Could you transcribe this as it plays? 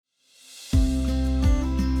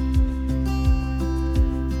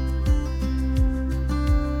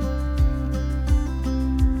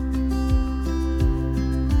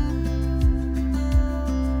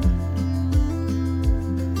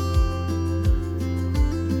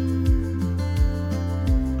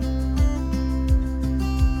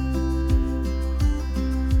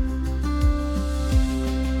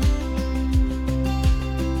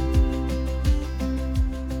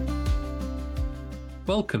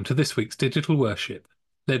Welcome to this week's Digital Worship,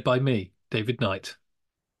 led by me, David Knight.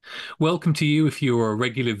 Welcome to you if you are a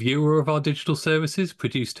regular viewer of our digital services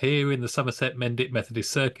produced here in the Somerset Mendip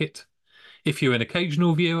Methodist Circuit, if you're an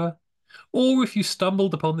occasional viewer, or if you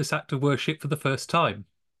stumbled upon this act of worship for the first time.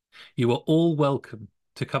 You are all welcome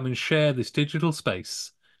to come and share this digital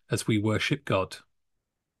space as we worship God.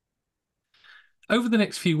 Over the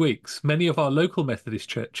next few weeks, many of our local Methodist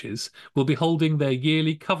churches will be holding their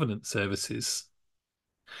yearly covenant services.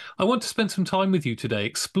 I want to spend some time with you today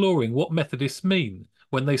exploring what Methodists mean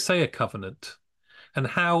when they say a covenant, and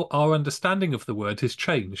how our understanding of the word has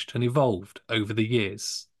changed and evolved over the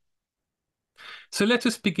years. So let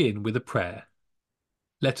us begin with a prayer.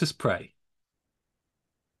 Let us pray.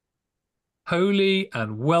 Holy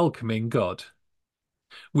and welcoming God,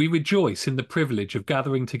 we rejoice in the privilege of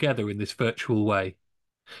gathering together in this virtual way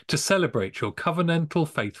to celebrate your covenantal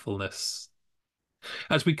faithfulness.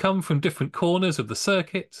 As we come from different corners of the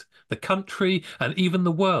circuit, the country, and even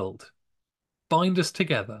the world, bind us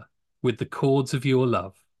together with the cords of your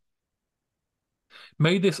love.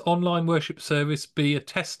 May this online worship service be a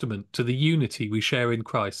testament to the unity we share in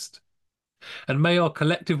Christ, and may our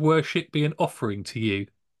collective worship be an offering to you.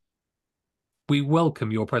 We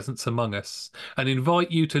welcome your presence among us and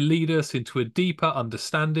invite you to lead us into a deeper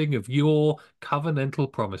understanding of your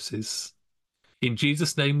covenantal promises. In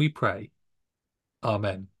Jesus' name we pray.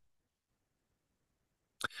 Amen.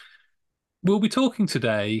 We'll be talking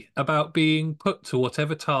today about being put to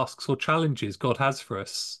whatever tasks or challenges God has for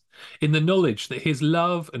us, in the knowledge that his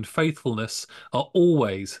love and faithfulness are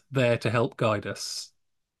always there to help guide us.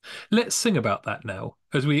 Let's sing about that now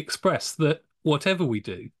as we express that whatever we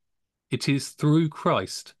do, it is through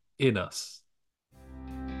Christ in us.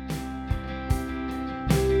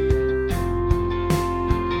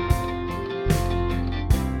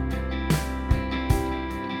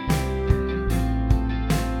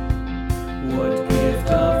 What gift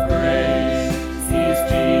of grace is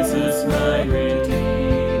Jesus my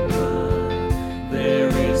Redeemer? There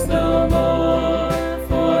is no more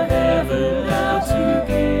for heaven now to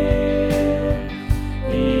give.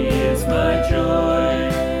 He is my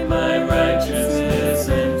joy, my righteousness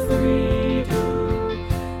and freedom,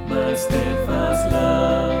 my steadfast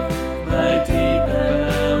love, my deep and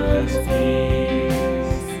boundless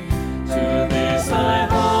peace. To this I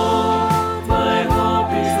hold, my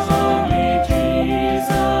hope is only Jesus,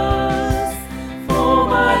 for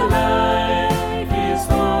my life is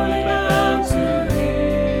wholly bound to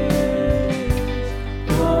his.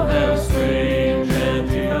 Oh, how strange and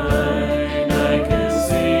divine, I can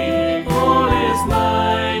see all is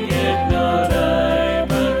mine, yet not I,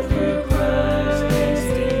 but through Christ is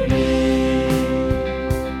in me.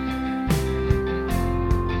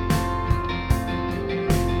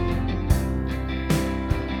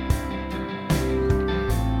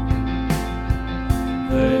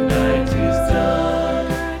 The night is dark,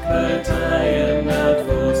 but I am not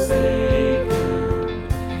forsaken,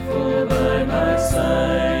 for by my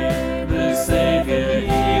side the Savior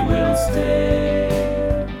he will stay.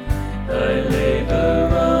 I labor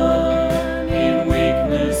on in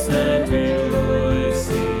weakness and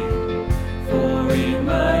rejoicing, for in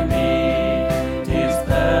my need his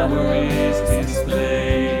power is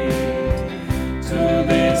displayed. To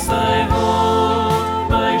this I hold,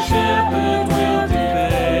 my shepherd will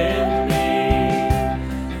defend.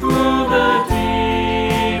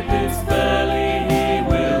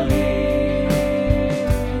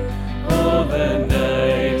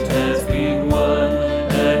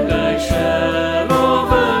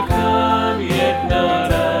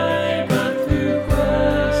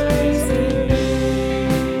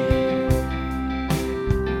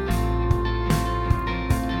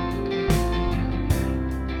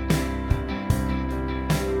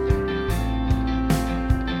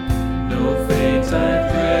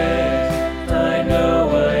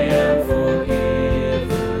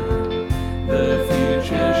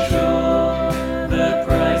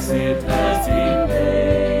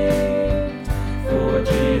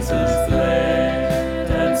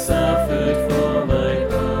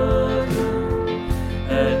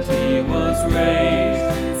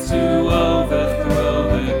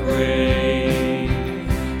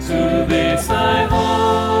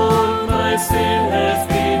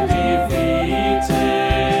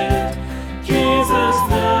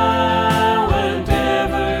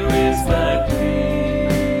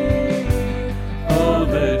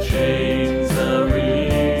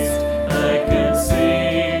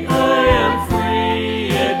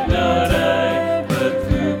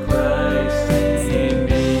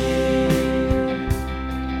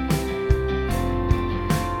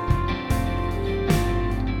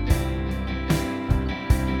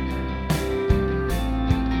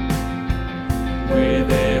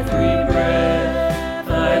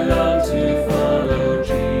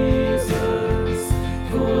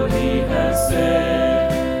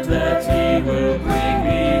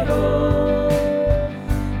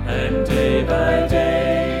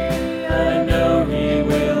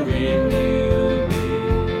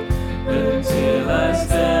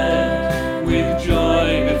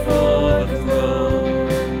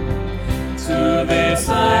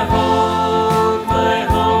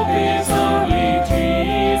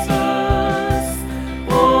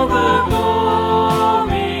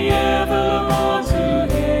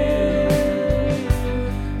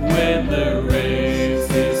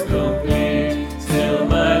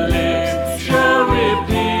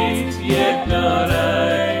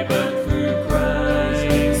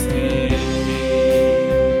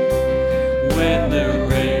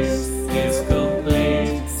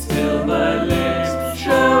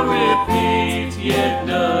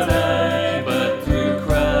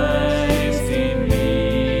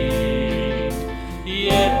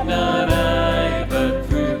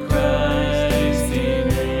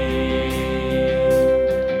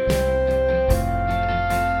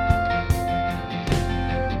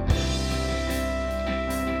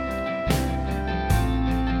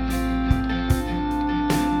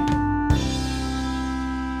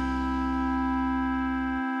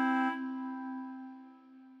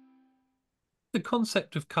 The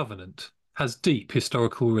concept of covenant has deep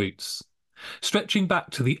historical roots, stretching back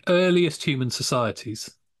to the earliest human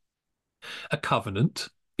societies. A covenant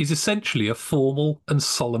is essentially a formal and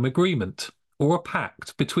solemn agreement, or a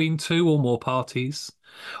pact between two or more parties,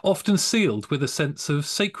 often sealed with a sense of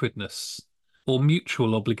sacredness or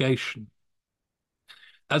mutual obligation.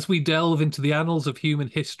 As we delve into the annals of human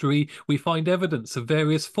history, we find evidence of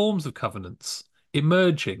various forms of covenants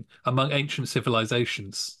emerging among ancient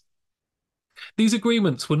civilizations. These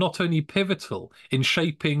agreements were not only pivotal in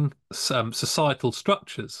shaping some societal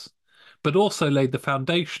structures, but also laid the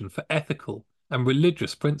foundation for ethical and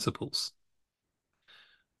religious principles.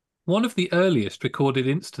 One of the earliest recorded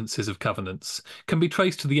instances of covenants can be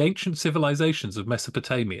traced to the ancient civilizations of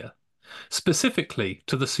Mesopotamia, specifically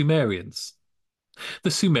to the Sumerians.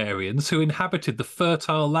 The Sumerians, who inhabited the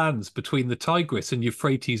fertile lands between the Tigris and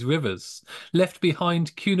Euphrates rivers, left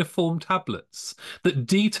behind cuneiform tablets that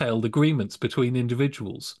detailed agreements between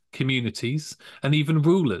individuals, communities, and even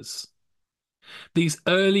rulers. These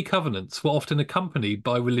early covenants were often accompanied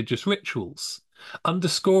by religious rituals,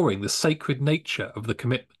 underscoring the sacred nature of the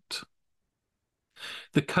commitment.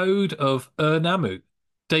 The Code of Ur-Nammu,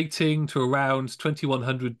 dating to around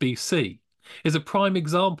 2100 BC, is a prime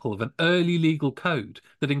example of an early legal code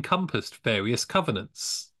that encompassed various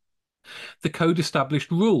covenants. The code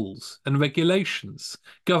established rules and regulations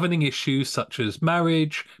governing issues such as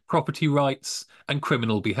marriage, property rights, and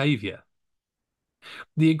criminal behaviour.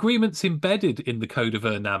 The agreements embedded in the Code of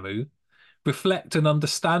Ur-Nammu reflect an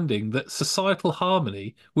understanding that societal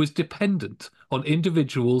harmony was dependent on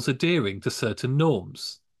individuals adhering to certain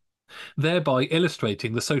norms, thereby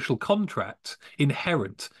illustrating the social contract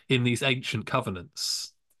inherent in these ancient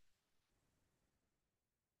covenants.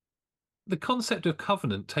 The concept of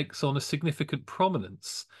covenant takes on a significant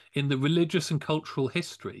prominence in the religious and cultural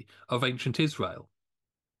history of ancient Israel.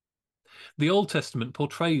 The Old Testament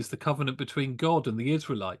portrays the covenant between God and the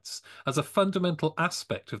Israelites as a fundamental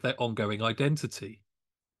aspect of their ongoing identity.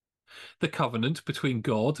 The covenant between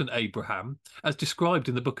God and Abraham, as described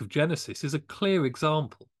in the book of Genesis, is a clear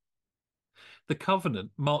example. The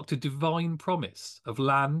covenant marked a divine promise of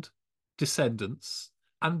land, descendants,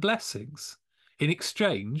 and blessings in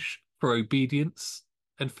exchange for obedience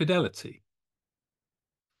and fidelity.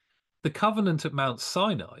 The covenant at Mount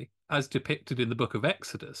Sinai, as depicted in the book of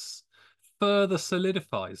Exodus, further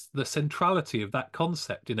solidifies the centrality of that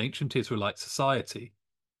concept in ancient Israelite society.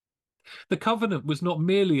 The covenant was not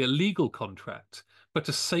merely a legal contract, but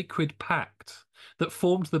a sacred pact that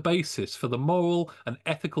formed the basis for the moral and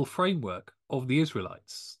ethical framework of the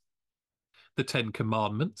Israelites. The Ten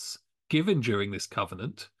Commandments, given during this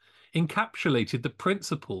covenant, encapsulated the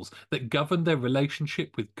principles that governed their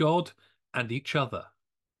relationship with God and each other.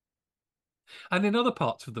 And in other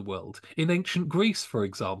parts of the world, in ancient Greece, for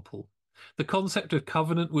example, the concept of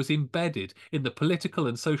covenant was embedded in the political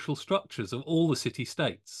and social structures of all the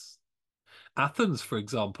city-states. Athens, for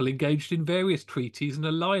example, engaged in various treaties and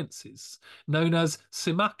alliances known as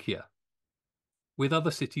symmachia with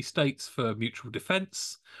other city-states for mutual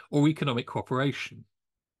defence or economic cooperation.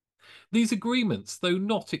 These agreements, though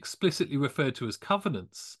not explicitly referred to as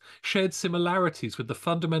covenants, shared similarities with the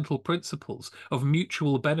fundamental principles of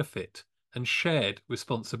mutual benefit and shared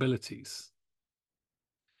responsibilities.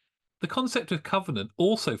 The concept of covenant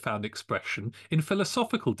also found expression in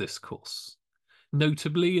philosophical discourse,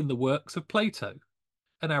 notably in the works of Plato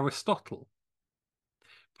and Aristotle.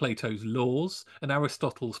 Plato's Laws and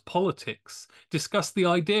Aristotle's Politics discuss the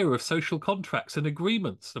idea of social contracts and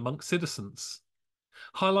agreements amongst citizens,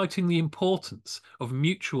 highlighting the importance of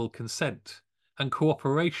mutual consent and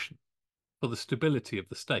cooperation for the stability of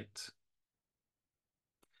the state.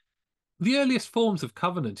 The earliest forms of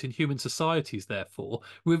covenant in human societies, therefore,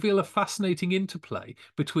 reveal a fascinating interplay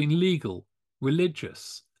between legal,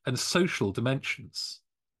 religious, and social dimensions.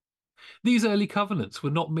 These early covenants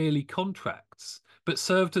were not merely contracts, but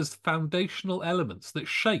served as foundational elements that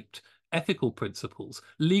shaped ethical principles,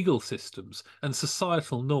 legal systems, and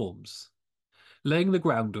societal norms, laying the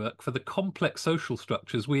groundwork for the complex social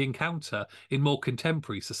structures we encounter in more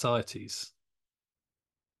contemporary societies.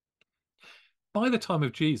 By the time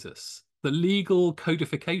of Jesus, the legal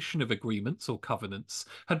codification of agreements or covenants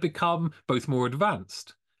had become both more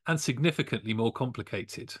advanced and significantly more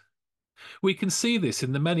complicated. We can see this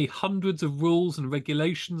in the many hundreds of rules and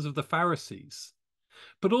regulations of the Pharisees,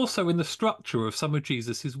 but also in the structure of some of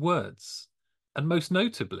Jesus' words, and most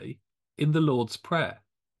notably in the Lord's Prayer.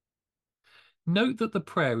 Note that the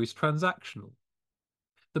prayer is transactional.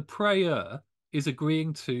 The prayer is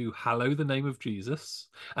agreeing to hallow the name of Jesus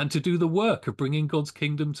and to do the work of bringing God's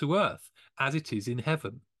kingdom to earth as it is in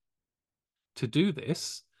heaven. To do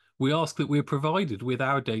this, We ask that we're provided with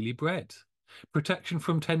our daily bread, protection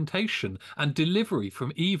from temptation, and delivery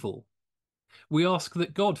from evil. We ask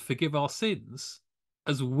that God forgive our sins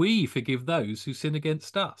as we forgive those who sin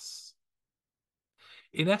against us.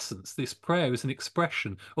 In essence, this prayer is an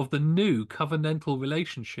expression of the new covenantal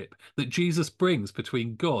relationship that Jesus brings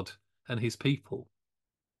between God and his people.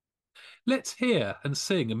 Let's hear and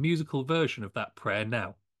sing a musical version of that prayer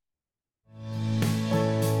now.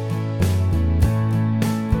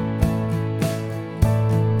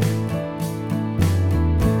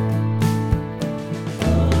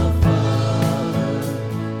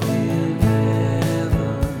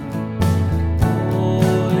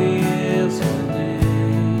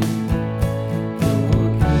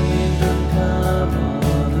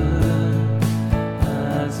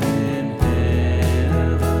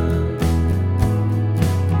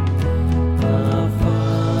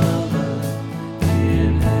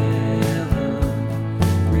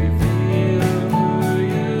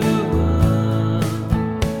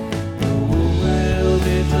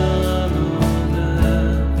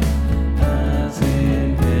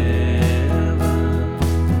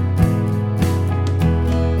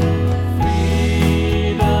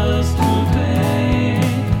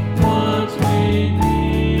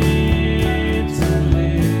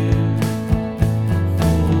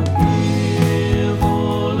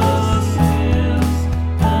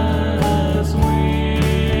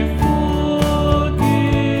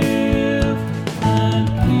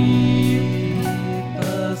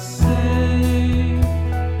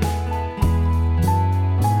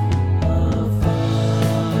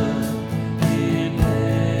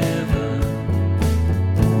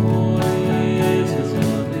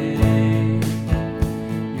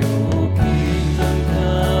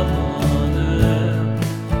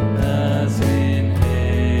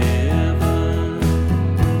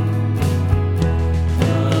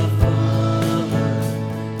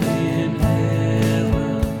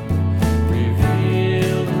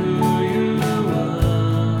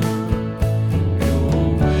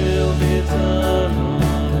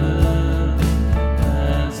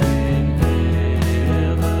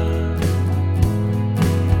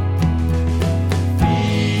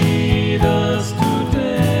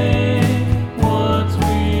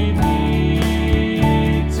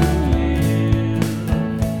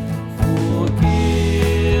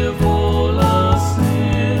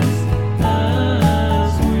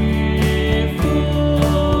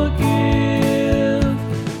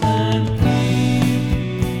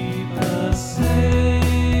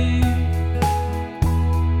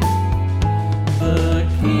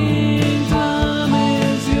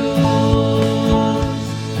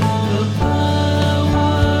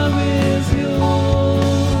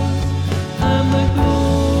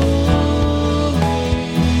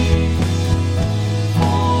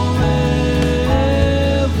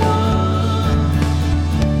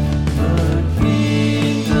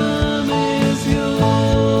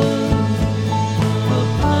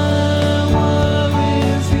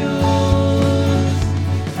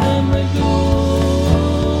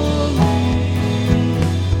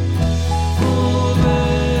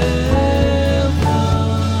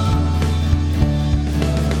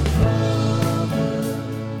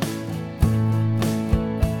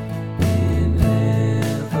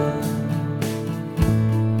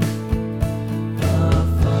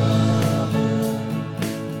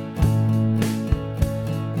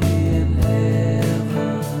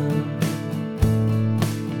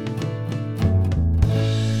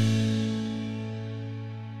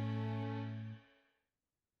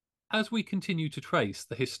 As we continue to trace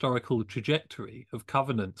the historical trajectory of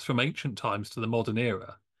covenants from ancient times to the modern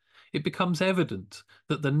era, it becomes evident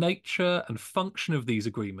that the nature and function of these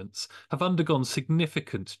agreements have undergone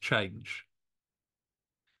significant change.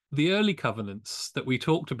 The early covenants that we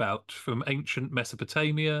talked about from ancient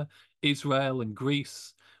Mesopotamia, Israel, and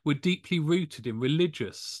Greece were deeply rooted in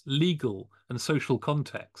religious, legal, and social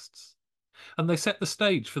contexts, and they set the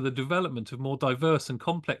stage for the development of more diverse and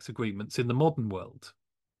complex agreements in the modern world.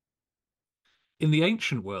 In the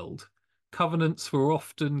ancient world, covenants were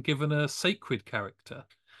often given a sacred character,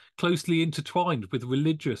 closely intertwined with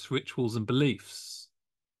religious rituals and beliefs.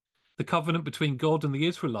 The covenant between God and the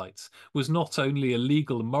Israelites was not only a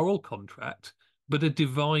legal and moral contract, but a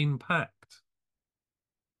divine pact.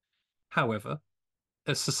 However,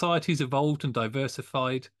 as societies evolved and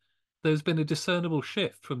diversified, there's been a discernible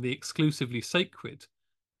shift from the exclusively sacred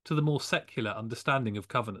to the more secular understanding of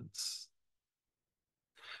covenants.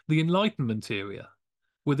 The Enlightenment era,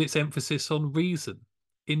 with its emphasis on reason,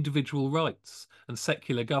 individual rights, and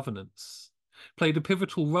secular governance, played a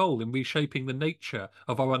pivotal role in reshaping the nature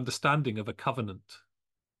of our understanding of a covenant.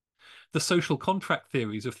 The social contract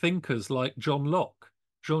theories of thinkers like John Locke,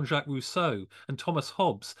 Jean-Jacques Rousseau, and Thomas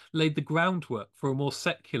Hobbes laid the groundwork for a more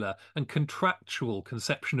secular and contractual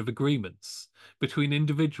conception of agreements between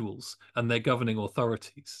individuals and their governing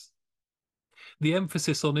authorities. The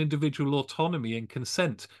emphasis on individual autonomy and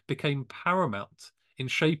consent became paramount in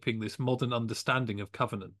shaping this modern understanding of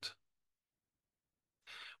covenant.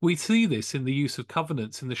 We see this in the use of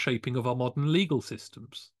covenants in the shaping of our modern legal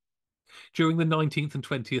systems. During the 19th and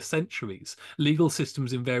 20th centuries, legal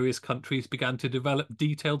systems in various countries began to develop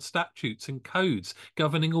detailed statutes and codes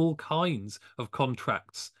governing all kinds of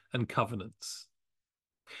contracts and covenants.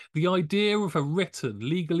 The idea of a written,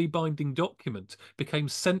 legally binding document became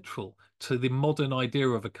central to the modern idea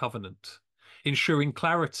of a covenant, ensuring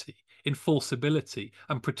clarity, enforceability,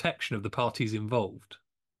 and protection of the parties involved.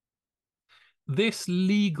 This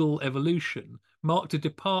legal evolution marked a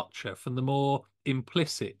departure from the more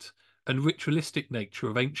implicit and ritualistic nature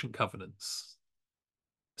of ancient covenants.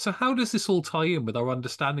 So, how does this all tie in with our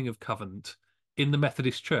understanding of covenant in the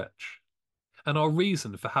Methodist Church and our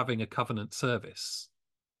reason for having a covenant service?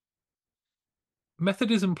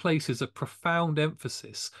 Methodism places a profound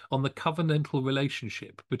emphasis on the covenantal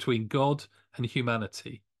relationship between God and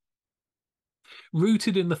humanity.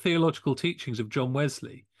 Rooted in the theological teachings of John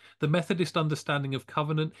Wesley, the Methodist understanding of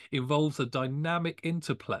covenant involves a dynamic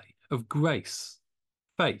interplay of grace,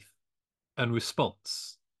 faith, and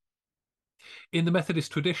response. In the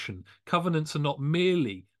Methodist tradition, covenants are not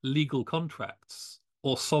merely legal contracts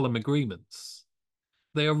or solemn agreements.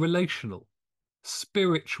 They are relational,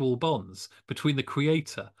 spiritual bonds between the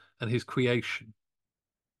Creator and his creation.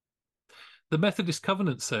 The Methodist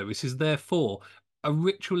covenant service is therefore a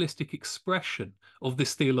ritualistic expression of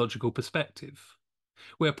this theological perspective,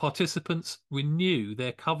 where participants renew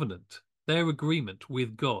their covenant, their agreement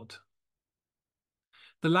with God.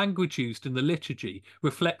 The language used in the liturgy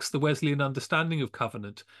reflects the Wesleyan understanding of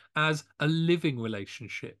covenant as a living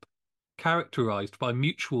relationship, characterized by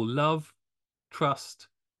mutual love, trust,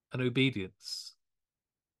 and obedience.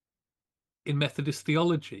 In Methodist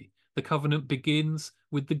theology, the covenant begins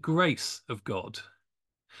with the grace of God,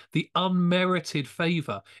 the unmerited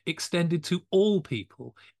favour extended to all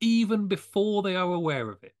people, even before they are aware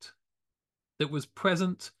of it, that was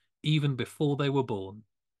present even before they were born.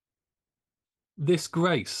 This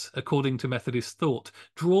grace, according to Methodist thought,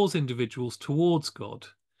 draws individuals towards God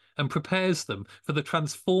and prepares them for the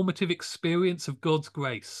transformative experience of God's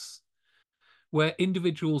grace, where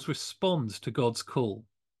individuals respond to God's call,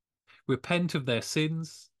 repent of their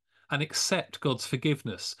sins, and accept God's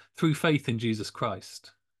forgiveness through faith in Jesus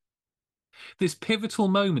Christ. This pivotal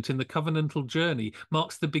moment in the covenantal journey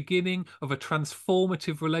marks the beginning of a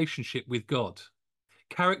transformative relationship with God,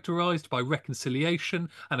 characterized by reconciliation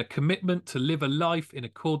and a commitment to live a life in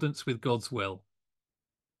accordance with God's will.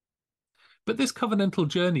 But this covenantal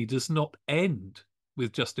journey does not end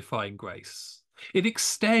with justifying grace. It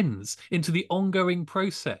extends into the ongoing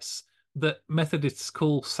process that Methodists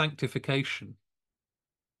call sanctification.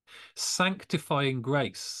 Sanctifying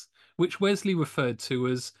grace, which Wesley referred to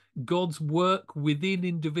as God's work within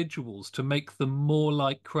individuals to make them more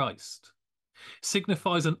like Christ,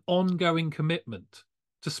 signifies an ongoing commitment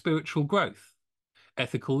to spiritual growth,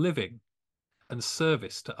 ethical living, and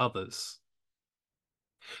service to others.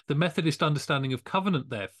 The Methodist understanding of covenant,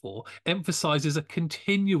 therefore, emphasizes a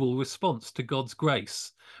continual response to God's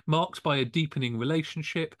grace, marked by a deepening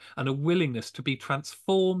relationship and a willingness to be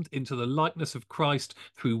transformed into the likeness of Christ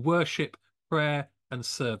through worship, prayer, and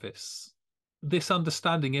service. This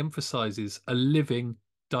understanding emphasizes a living,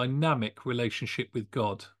 dynamic relationship with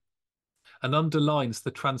God and underlines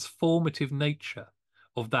the transformative nature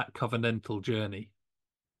of that covenantal journey.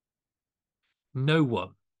 No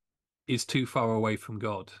one is too far away from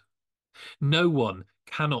God. No one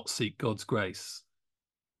cannot seek God's grace.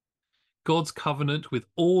 God's covenant with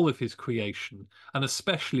all of his creation, and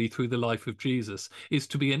especially through the life of Jesus, is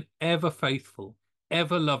to be an ever faithful,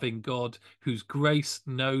 ever loving God whose grace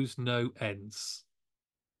knows no ends.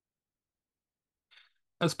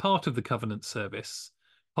 As part of the covenant service,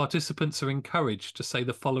 participants are encouraged to say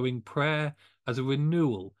the following prayer as a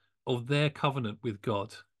renewal of their covenant with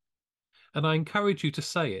God. And I encourage you to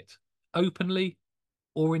say it openly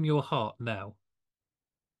or in your heart now.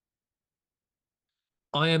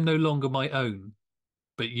 I am no longer my own,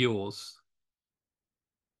 but yours.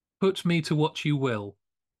 Put me to what you will.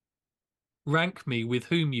 Rank me with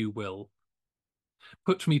whom you will.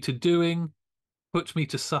 Put me to doing, put me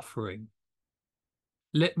to suffering.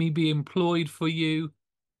 Let me be employed for you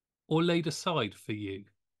or laid aside for you,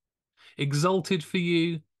 exalted for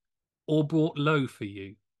you or brought low for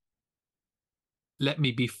you. Let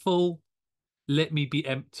me be full, let me be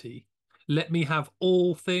empty. Let me have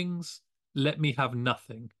all things, let me have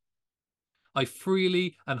nothing. I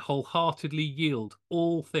freely and wholeheartedly yield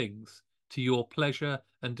all things to your pleasure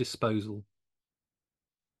and disposal.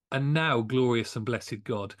 And now, glorious and blessed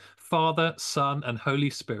God, Father, Son, and Holy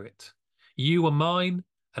Spirit, you are mine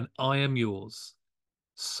and I am yours.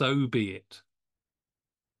 So be it.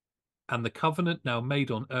 And the covenant now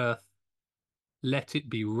made on earth, let it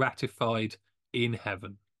be ratified in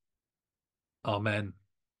heaven. Amen.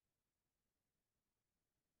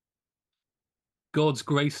 God's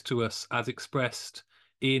grace to us, as expressed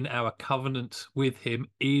in our covenant with him,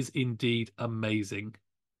 is indeed amazing.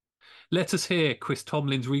 Let us hear Chris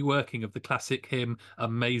Tomlin's reworking of the classic hymn,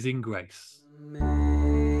 Amazing Grace.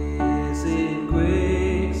 Amazing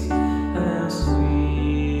grace, how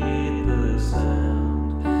sweet the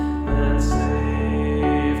sound that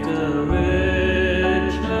saved a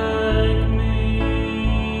wretch like me.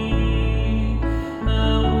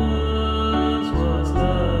 I once was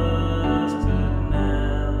lost, but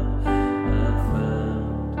now I'm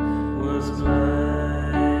found. Was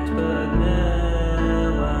blind, but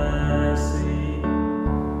now I see.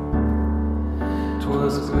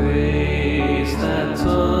 'Twas grace that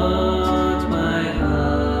taught my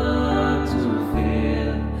heart to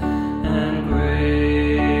fear, and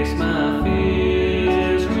grace my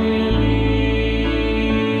fears relieved.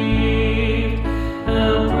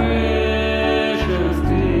 How precious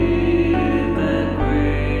did that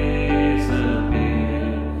grace appear,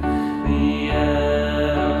 the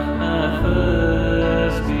hour I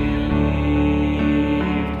first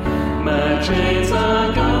believed. My chains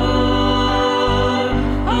are gone,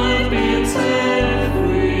 I've been set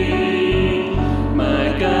free.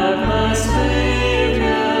 My God, my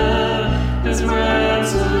Savior, has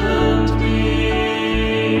ransomed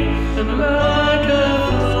me. And like a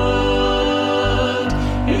flood,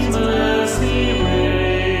 His mercy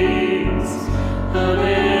reigns.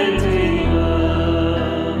 Unending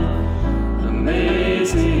love,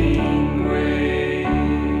 amazing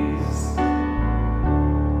grace.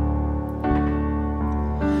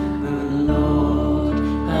 The Lord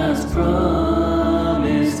has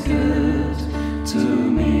promised good to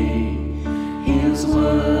me. His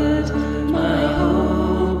word, my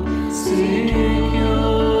hope secures.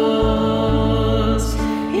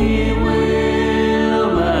 He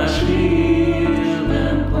will my shield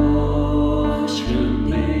and portion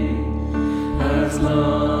be, as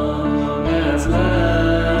long as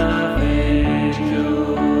life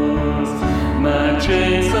endures. My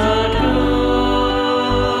chains are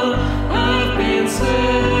gone, I've been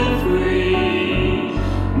set free.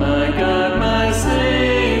 My God, my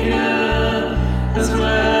Savior, has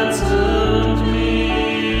ransomed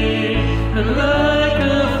me. And like a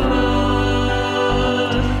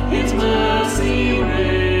flood, His mercy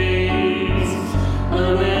reigns.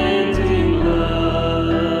 Unending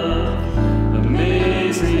love,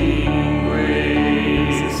 amazing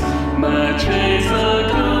grace. My chains are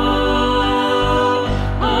gone,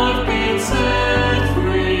 I've been set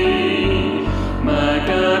free. My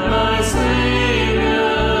God, my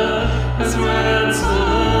Savior, has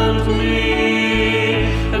ransomed me.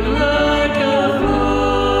 And like a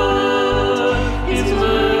flood, His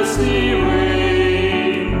mercy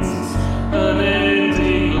reigns.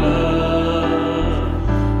 Unending love,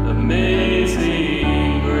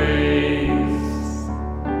 amazing grace.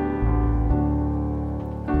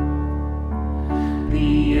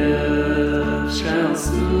 The earth shall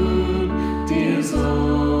soon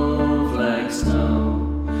dissolve like snow.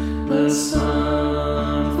 The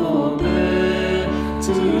sun forbear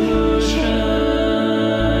to shine,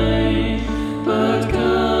 but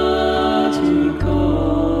God who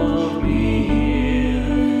called me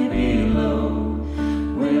here below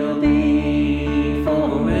will be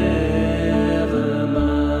forever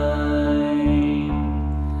mine.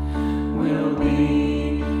 Will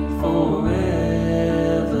be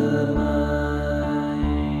forever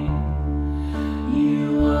mine.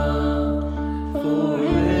 You are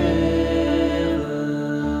forever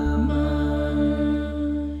mine.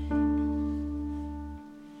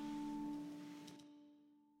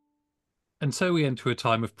 And so we enter a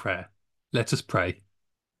time of prayer. Let us pray.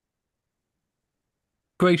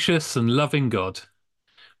 Gracious and loving God,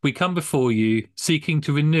 we come before you seeking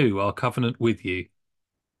to renew our covenant with you.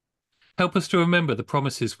 Help us to remember the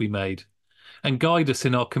promises we made and guide us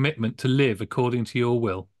in our commitment to live according to your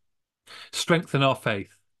will. Strengthen our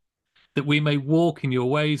faith, that we may walk in your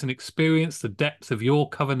ways and experience the depth of your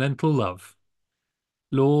covenantal love.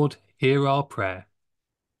 Lord, hear our prayer.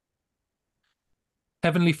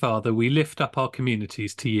 Heavenly Father, we lift up our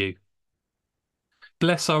communities to you.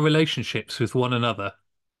 Bless our relationships with one another.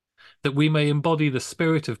 that we may embody the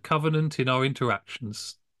spirit of covenant in our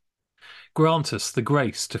interactions. Grant us the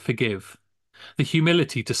grace to forgive, the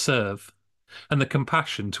humility to serve, and the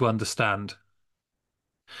compassion to understand.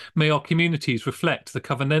 May our communities reflect the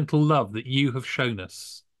covenantal love that you have shown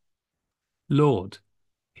us. Lord,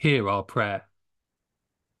 hear our prayer.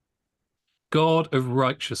 God of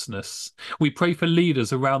righteousness, we pray for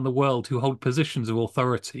leaders around the world who hold positions of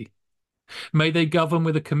authority. May they govern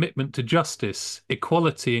with a commitment to justice,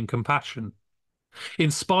 equality, and compassion.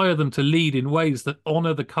 Inspire them to lead in ways that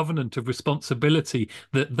honour the covenant of responsibility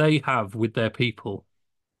that they have with their people.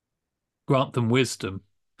 Grant them wisdom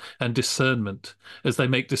and discernment as they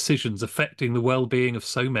make decisions affecting the well-being of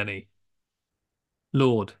so many.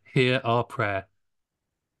 Lord, hear our prayer.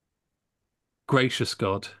 Gracious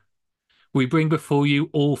God, we bring before you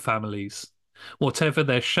all families, whatever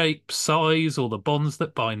their shape, size, or the bonds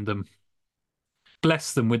that bind them.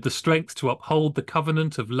 Bless them with the strength to uphold the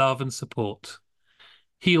covenant of love and support.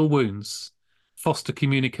 Heal wounds, foster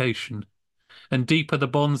communication, and deepen the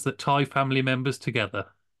bonds that tie family members together.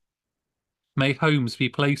 May homes be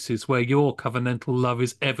places where your covenantal love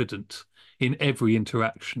is evident in every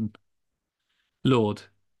interaction. Lord,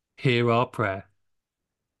 hear our prayer.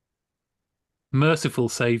 Merciful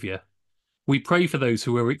Saviour, we pray for those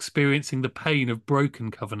who are experiencing the pain of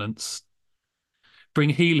broken covenants. Bring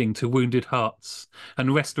healing to wounded hearts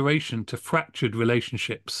and restoration to fractured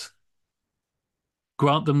relationships.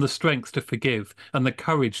 Grant them the strength to forgive and the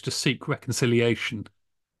courage to seek reconciliation.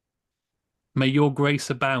 May your grace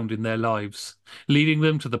abound in their lives, leading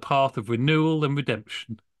them to the path of renewal and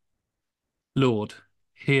redemption. Lord,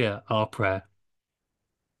 hear our prayer.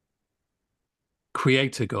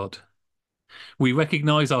 Creator God, we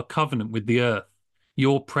recognize our covenant with the earth,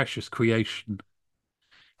 your precious creation.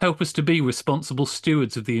 Help us to be responsible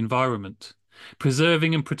stewards of the environment,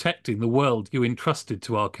 preserving and protecting the world you entrusted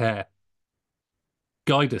to our care.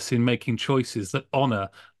 Guide us in making choices that honour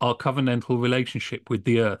our covenantal relationship with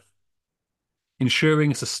the earth,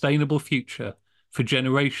 ensuring a sustainable future for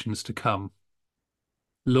generations to come.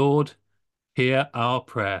 Lord, hear our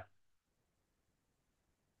prayer.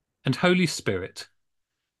 And Holy Spirit,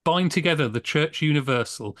 bind together the Church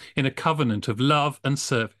Universal in a covenant of love and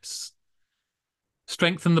service.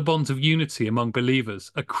 Strengthen the bonds of unity among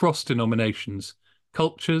believers across denominations,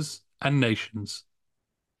 cultures, and nations.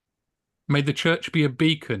 May the Church be a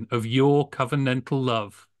beacon of your covenantal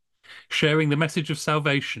love, sharing the message of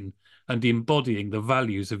salvation and embodying the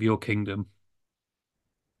values of your kingdom.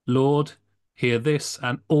 Lord, hear this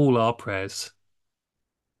and all our prayers.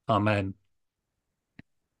 Amen.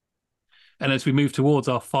 And as we move towards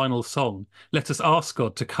our final song, let us ask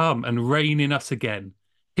God to come and reign in us again,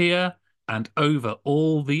 here and over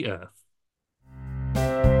all the earth.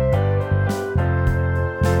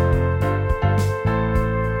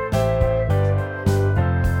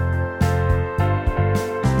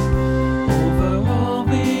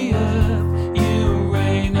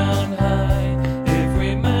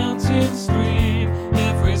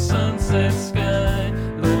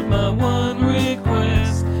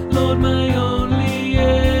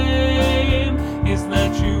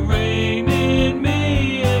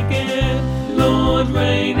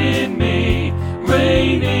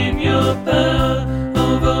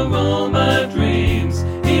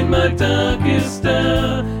 Darkest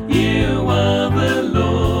hour, you are the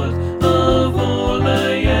Lord of all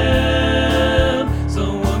I am.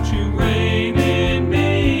 So won't you reign in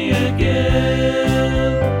me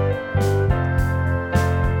again?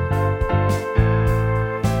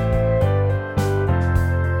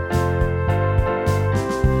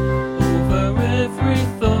 Over every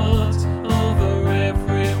thought, over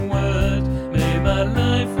every word, may my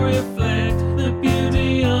life reflect the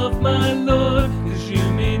beauty of my Lord. 'Cause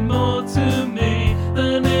you mean more to me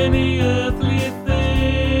than any earthly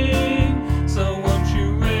thing. So won't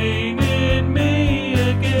you reign in me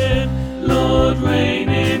again? Lord, reign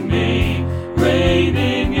in me, reign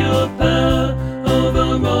in your power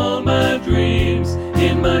over all my dreams.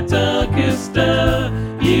 In my darkest hour,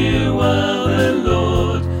 you are the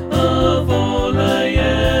Lord of all I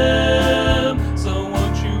am. So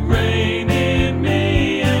won't you reign in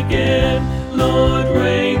me again? Lord,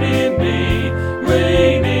 reign in me,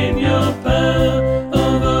 reign in your power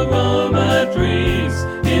over all my dreams.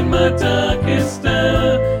 In my darkest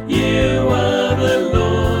hour, you are the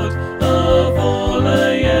Lord of all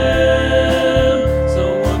I am.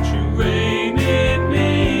 So won't you reign in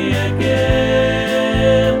me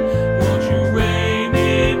again? Won't you reign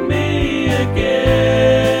in me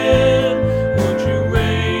again? Won't you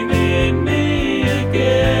reign in me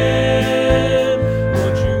again?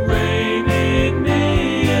 Won't you reign in me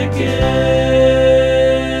again?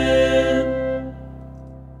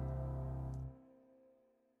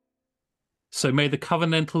 So may the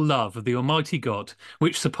covenantal love of the Almighty God,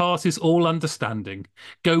 which surpasses all understanding,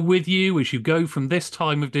 go with you as you go from this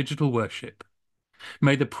time of digital worship.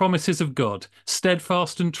 May the promises of God,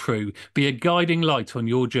 steadfast and true, be a guiding light on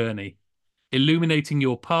your journey, illuminating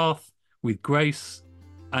your path with grace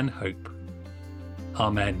and hope.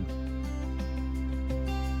 Amen.